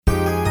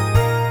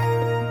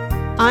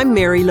I'm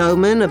Mary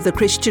Lohman of the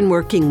Christian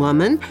Working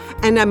Woman,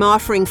 and I'm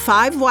offering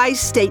 5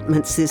 wise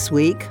statements this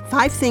week,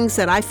 5 things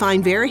that I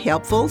find very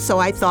helpful, so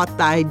I thought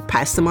I'd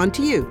pass them on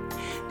to you.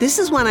 This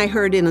is one I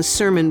heard in a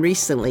sermon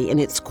recently,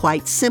 and it's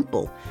quite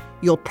simple.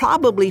 You'll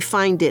probably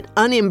find it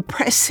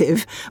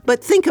unimpressive,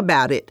 but think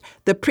about it.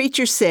 The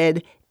preacher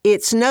said,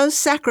 "It's no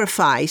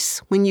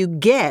sacrifice when you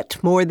get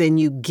more than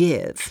you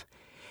give."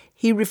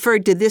 He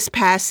referred to this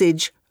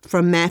passage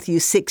from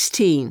Matthew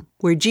 16,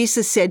 where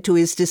Jesus said to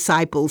his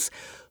disciples,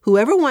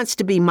 "Whoever wants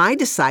to be my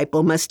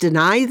disciple must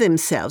deny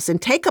themselves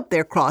and take up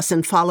their cross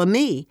and follow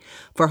me.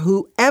 For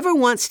whoever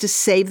wants to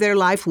save their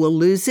life will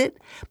lose it,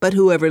 but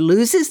whoever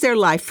loses their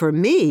life for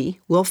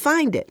me will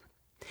find it."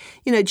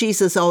 You know,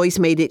 Jesus always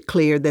made it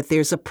clear that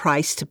there's a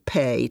price to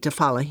pay to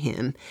follow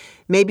him.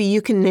 Maybe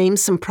you can name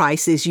some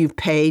prices you've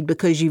paid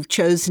because you've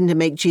chosen to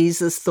make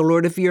Jesus the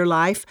Lord of your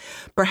life.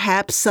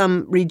 Perhaps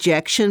some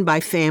rejection by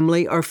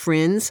family or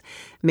friends.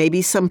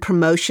 Maybe some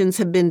promotions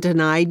have been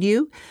denied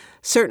you.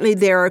 Certainly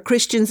there are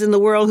Christians in the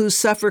world who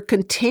suffer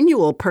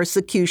continual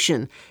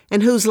persecution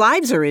and whose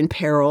lives are in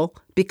peril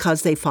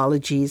because they follow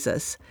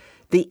Jesus.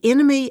 The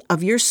enemy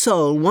of your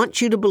soul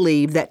wants you to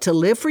believe that to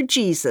live for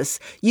Jesus,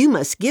 you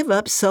must give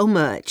up so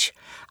much.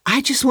 I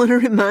just want to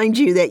remind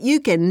you that you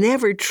can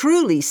never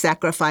truly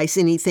sacrifice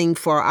anything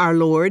for our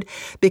Lord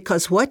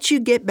because what you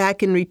get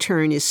back in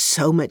return is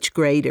so much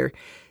greater.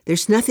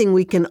 There's nothing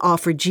we can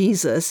offer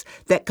Jesus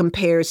that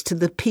compares to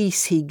the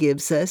peace he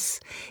gives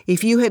us.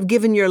 If you have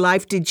given your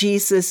life to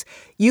Jesus,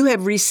 you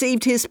have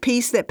received his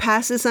peace that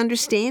passes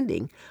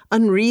understanding.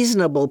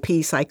 Unreasonable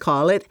peace, I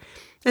call it.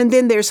 And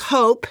then there's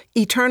hope,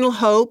 eternal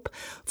hope,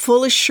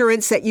 full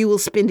assurance that you will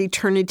spend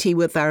eternity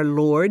with our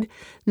Lord.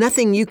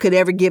 Nothing you could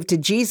ever give to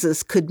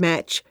Jesus could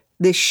match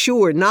this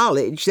sure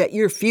knowledge that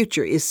your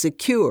future is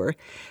secure.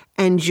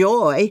 And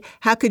joy,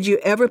 how could you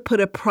ever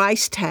put a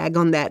price tag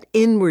on that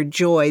inward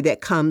joy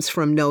that comes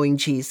from knowing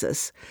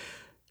Jesus?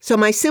 So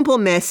my simple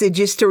message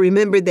is to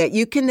remember that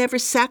you can never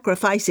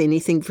sacrifice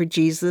anything for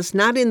Jesus,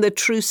 not in the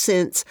true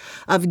sense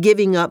of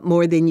giving up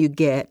more than you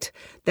get.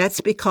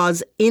 That's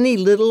because any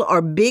little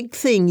or big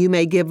thing you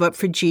may give up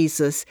for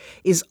Jesus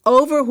is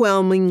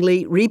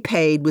overwhelmingly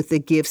repaid with the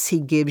gifts he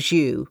gives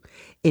you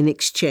in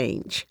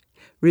exchange.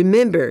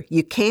 Remember,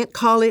 you can't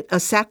call it a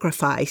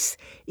sacrifice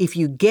if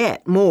you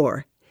get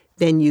more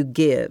than you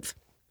give.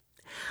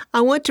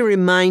 I want to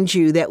remind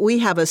you that we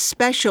have a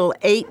special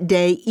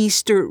 8-day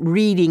Easter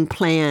reading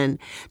plan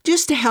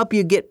just to help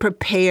you get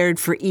prepared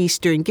for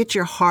Easter and get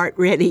your heart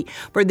ready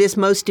for this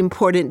most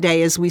important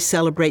day as we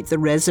celebrate the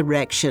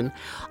resurrection.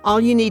 All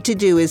you need to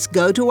do is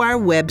go to our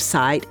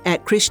website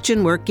at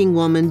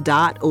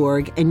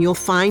christianworkingwoman.org and you'll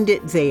find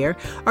it there,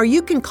 or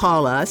you can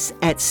call us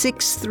at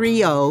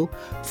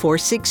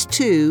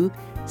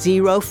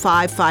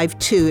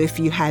 630-462-0552 if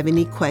you have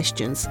any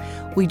questions.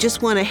 We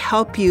just want to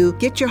help you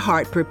get your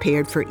heart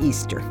prepared for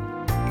Easter.